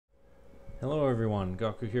Hello everyone,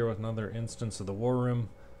 Gaku here with another instance of the War Room.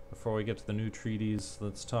 Before we get to the new treaties,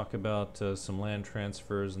 let's talk about some land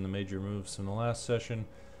transfers and the major moves in the last session.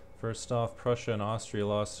 First off, Prussia and Austria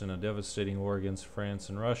lost in a devastating war against France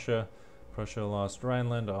and Russia. Prussia lost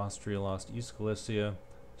Rhineland, Austria lost East Galicia.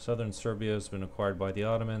 Southern Serbia has been acquired by the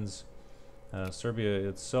Ottomans. Serbia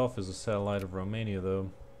itself is a satellite of Romania though.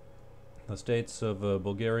 The states of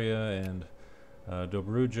Bulgaria and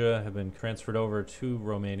Dobruja have been transferred over to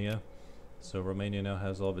Romania. So Romania now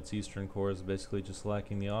has all of its eastern cores, basically just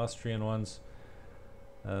lacking the Austrian ones.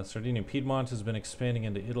 Sardinia Piedmont has been expanding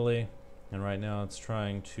into Italy, and right now it's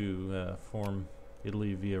trying to form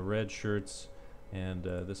Italy via red shirts, and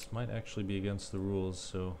this might actually be against the rules,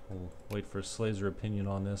 so we'll wait for Slazer opinion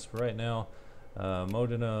on this. But right now,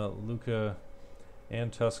 Modena, Lucca,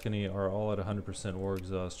 and Tuscany are all at 100% war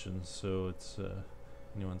exhaustion, so it's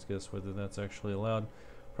anyone's guess whether that's actually allowed.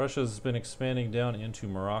 Prussia has been expanding down into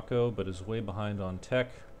Morocco, but is way behind on tech.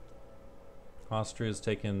 Austria has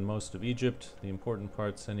taken most of Egypt, the important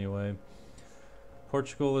parts anyway.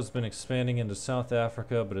 Portugal has been expanding into South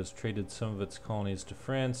Africa, but has traded some of its colonies to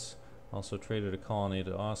France. Also traded a colony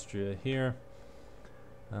to Austria here.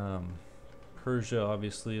 Persia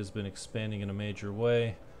obviously has been expanding in a major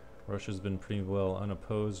way. Russia's been pretty well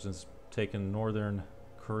unopposed and has taken northern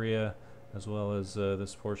Korea, as well as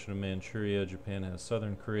this portion of Manchuria. Japan has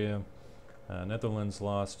southern Korea. Netherlands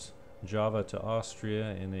lost Java to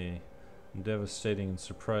Austria in a devastating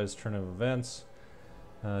surprise turn of events.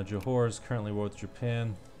 Johor is currently war with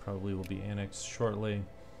Japan, probably will be annexed shortly.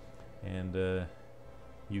 And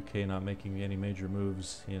UK not making any major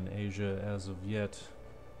moves in Asia as of yet.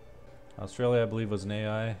 Australia, I believe, was an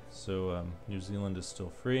AI, so New Zealand is still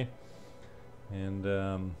free.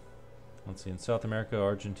 And let's see, in South America,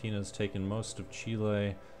 Argentina's taken most of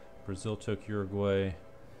Chile, Brazil took Uruguay,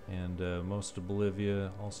 and most of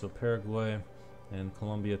Bolivia, also Paraguay, and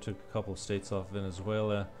Colombia took a couple of states off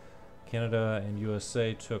Venezuela. Canada and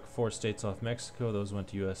USA took 4 states off Mexico, those went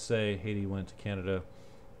to USA, Haiti went to Canada,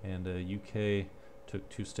 and UK took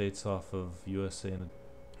 2 states off of USA.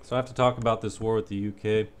 So I have to talk about this war with the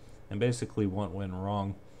UK, and basically what went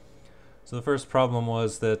wrong. So the first problem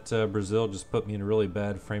was that Brazil just put me in a really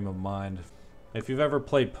bad frame of mind. If you've ever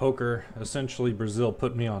played poker, essentially Brazil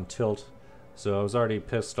put me on tilt. So I was already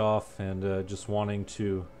pissed off and just wanting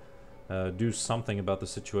to do something about the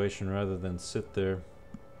situation rather than sit there.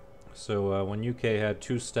 So when UK had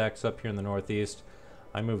 2 stacks up here in the northeast,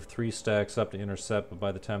 I moved 3 stacks up to intercept, but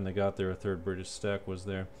by the time they got there, a 3rd British stack was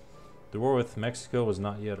there. The war with Mexico was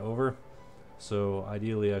not yet over. So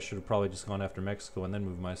ideally I should have probably just gone after Mexico and then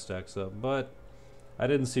moved my stacks up, but I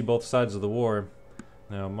didn't see both sides of the war.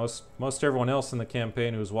 Now most everyone else in the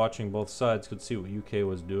campaign who was watching both sides could see what UK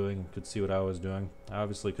was doing, could see what I was doing. I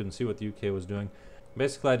obviously couldn't see what the UK was doing.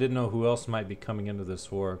 Basically I didn't know who else might be coming into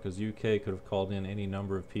this war, because UK could have called in any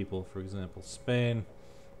number of people, for example Spain,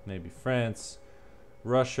 maybe France,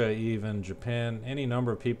 Russia even, Japan, any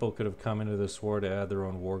number of people could have come into this war to add their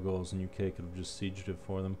own war goals, and UK could have just sieged it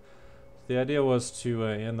for them. The idea was to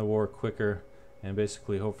end the war quicker and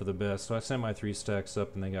basically hope for the best. So I sent my 3 stacks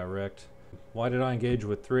up and they got wrecked. Why did I engage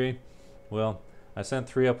with 3? Well, I sent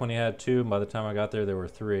 3 up when he had 2, and by the time I got there, there were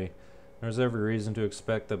 3. There's every reason to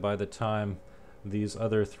expect that by the time these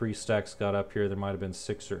other 3 stacks got up here, there might have been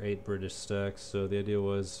 6 or 8 British stacks. So the idea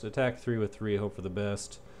was attack 3 with 3, hope for the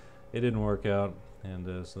best. It didn't work out,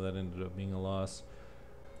 and so that ended up being a loss.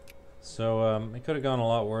 So it could have gone a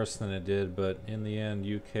lot worse than it did, but in the end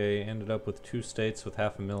UK ended up with 2 states with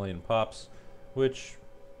 500,000 pops, which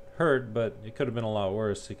hurt, but it could have been a lot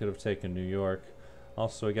worse. He could have taken New York.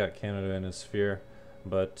 Also he got Canada in his sphere,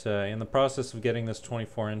 but in the process of getting this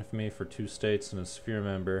 24 infamy for 2 states and a sphere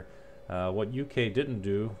member, what UK didn't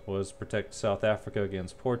do was protect South Africa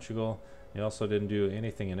against Portugal. He also didn't do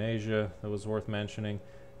anything in Asia that was worth mentioning,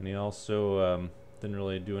 and he also didn't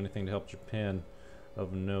really do anything to help Japan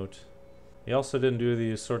of note. He also didn't do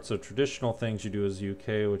these sorts of traditional things you do as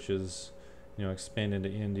UK, which is, you know, expand into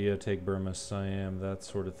India, take Burma, Siam, that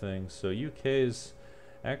sort of thing. So UK is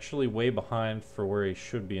actually way behind for where he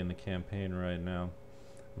should be in the campaign right now.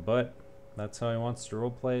 But that's how he wants to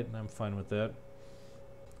roleplay it, and I'm fine with that.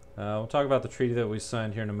 We'll talk about the treaty that we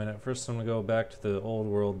signed here in a minute. First I'm going to go back to the old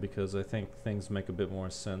world because I think things make a bit more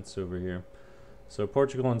sense over here. So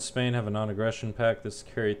Portugal and Spain have a non-aggression pact. This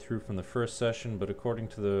carried through from the first session, but according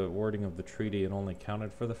to the wording of the treaty, it only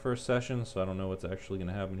counted for the first session, so I don't know what's actually going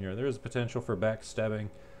to happen here. There is potential for backstabbing,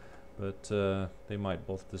 but they might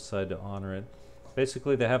both decide to honor it.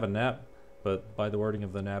 Basically, they have a NAP, but by the wording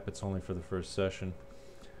of the NAP, it's only for the first session.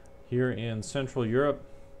 Here in Central Europe,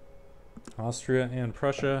 Austria and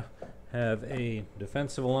Prussia have a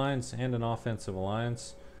defensive alliance and an offensive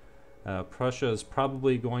alliance. Prussia is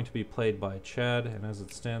probably going to be played by Chad, and as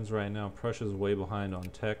it stands right now, Prussia is way behind on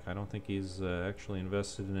tech. I don't think he's actually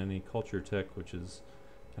invested in any culture tech, which is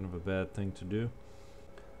kind of a bad thing to do.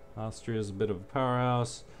 Austria is a bit of a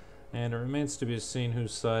powerhouse, and it remains to be seen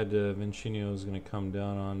whose side Vincenzo is going to come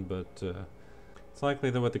down on, but it's likely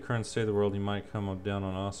that with the current state of the world he might come up down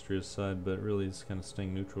on Austria's side, but really he's kind of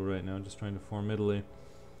staying neutral right now, just trying to form Italy.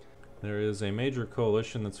 There is a major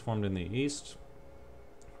coalition that's formed in the east.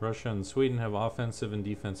 Russia and Sweden have offensive and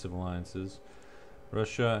defensive alliances.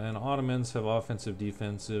 Russia and Ottomans have offensive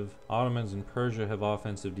defensive. Ottomans and Persia have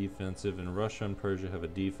offensive defensive, and Russia and Persia have a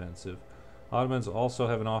defensive. Ottomans also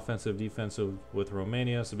have an offensive defensive with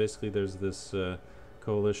Romania, so basically there's this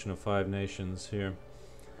coalition of 5 nations here.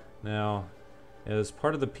 Now, as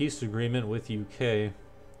part of the peace agreement with UK,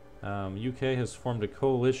 UK has formed a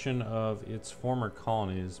coalition of its former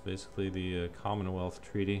colonies, basically the Commonwealth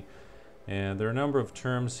Treaty. And there are a number of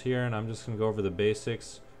terms here, and I'm just going to go over the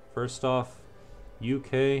basics. First off,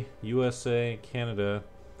 UK, USA, Canada,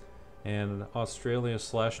 and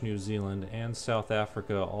Australia/New Zealand and South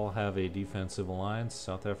Africa all have a defensive alliance.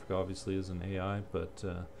 South Africa obviously is an AI, but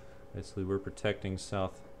basically we're protecting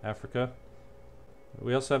South Africa.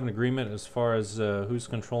 We also have an agreement as far as who's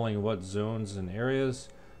controlling what zones and areas.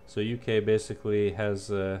 So UK basically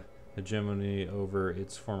has hegemony over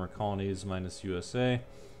its former colonies minus USA.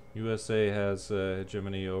 USA has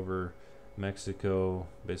hegemony over Mexico,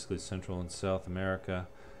 basically Central and South America,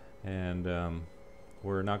 and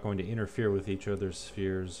we're not going to interfere with each other's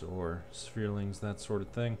spheres or spherelings, that sort of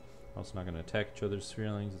thing. Also not going to attack each other's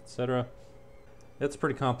spherelings, etc. It's a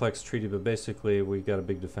pretty complex treaty, but basically we've got a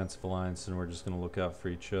big defensive alliance and we're just going to look out for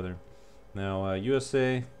each other. Now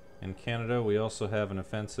USA and Canada, we also have an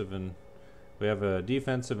offensive and we have a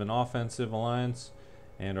defensive and offensive alliance.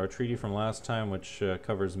 And our treaty from last time, which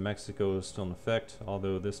covers Mexico, is still in effect,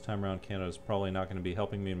 although this time around Canada is probably not going to be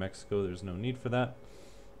helping me in Mexico. There's no need for that.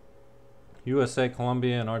 USA,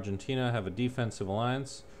 Colombia, and Argentina have a defensive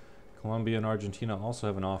alliance. Colombia and Argentina also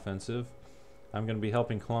have an offensive. I'm going to be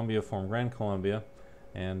helping Colombia form Gran Colombia,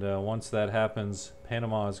 and once that happens,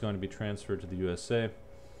 Panama is going to be transferred to the USA.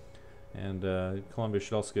 And Colombia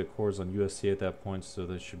should also get cores on USC at that point, so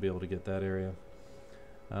they should be able to get that area.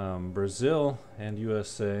 Brazil and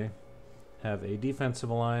USA have a defensive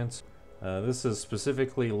alliance. This is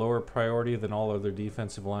specifically lower priority than all other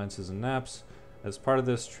defensive alliances and NAPs. As part of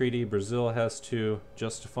this treaty, Brazil has to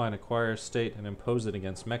justify and acquire a state and impose it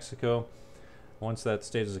against Mexico. Once that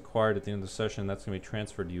state is acquired at the end of the session, that's going to be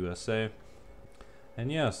transferred to USA.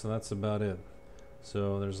 And yeah, so that's about it.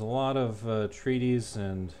 So there's a lot of treaties,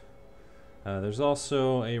 and there's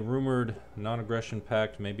also a rumored non-aggression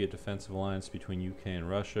pact, maybe a defensive alliance between UK and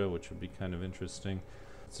Russia, which would be kind of interesting.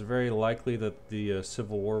 It's very likely that the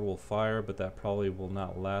civil war will fire, but that probably will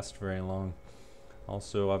not last very long.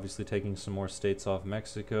 Also, obviously taking some more states off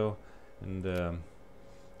Mexico, and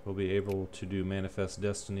we'll be able to do Manifest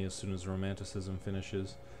Destiny as soon as Romanticism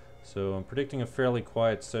finishes. So I'm predicting a fairly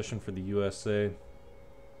quiet session for the USA.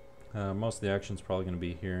 Most of the action is probably going to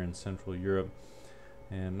be here in Central Europe.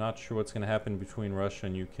 And not sure what's going to happen between Russia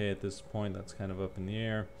and UK at this point. That's kind of up in the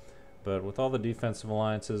air. But with all the defensive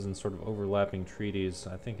alliances and sort of overlapping treaties,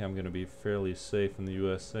 I think I'm going to be fairly safe in the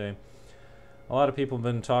USA. A lot of people have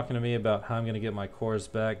been talking to me about how I'm going to get my cores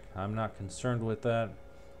back. I'm not concerned with that.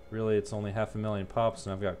 Really, it's only 500,000 pops,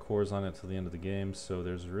 and I've got cores on it till the end of the game. So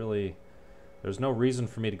there's no reason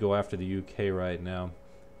for me to go after the UK right now.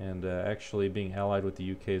 And actually being allied with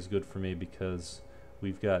the UK is good for me because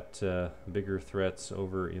we've got bigger threats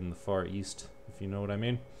over in the Far East, if you know what I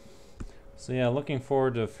mean. So yeah, looking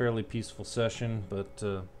forward to a fairly peaceful session, but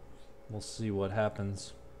we'll see what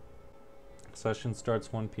happens. Session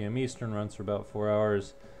starts 1 p.m. Eastern, runs for about 4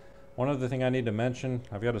 hours. One other thing I need to mention,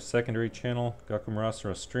 I've got a secondary channel,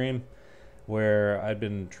 Gakumarasura Stream, where I've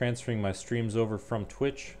been transferring my streams over from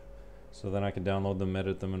Twitch, so then I can download them,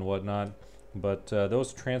 edit them, and whatnot. But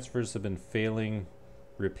those transfers have been failing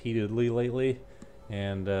repeatedly lately,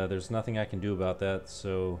 and there's nothing I can do about that,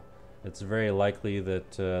 so it's very likely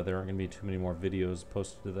that there aren't going to be too many more videos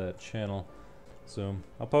posted to that channel. So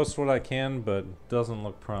I'll post what I can, but it doesn't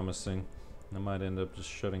look promising. I might end up just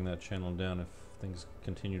shutting that channel down if things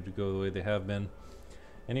continue to go the way they have been.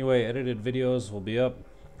 Anyway, edited videos will be up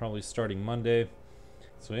probably starting Monday.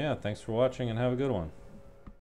 So yeah, thanks for watching and have a good one.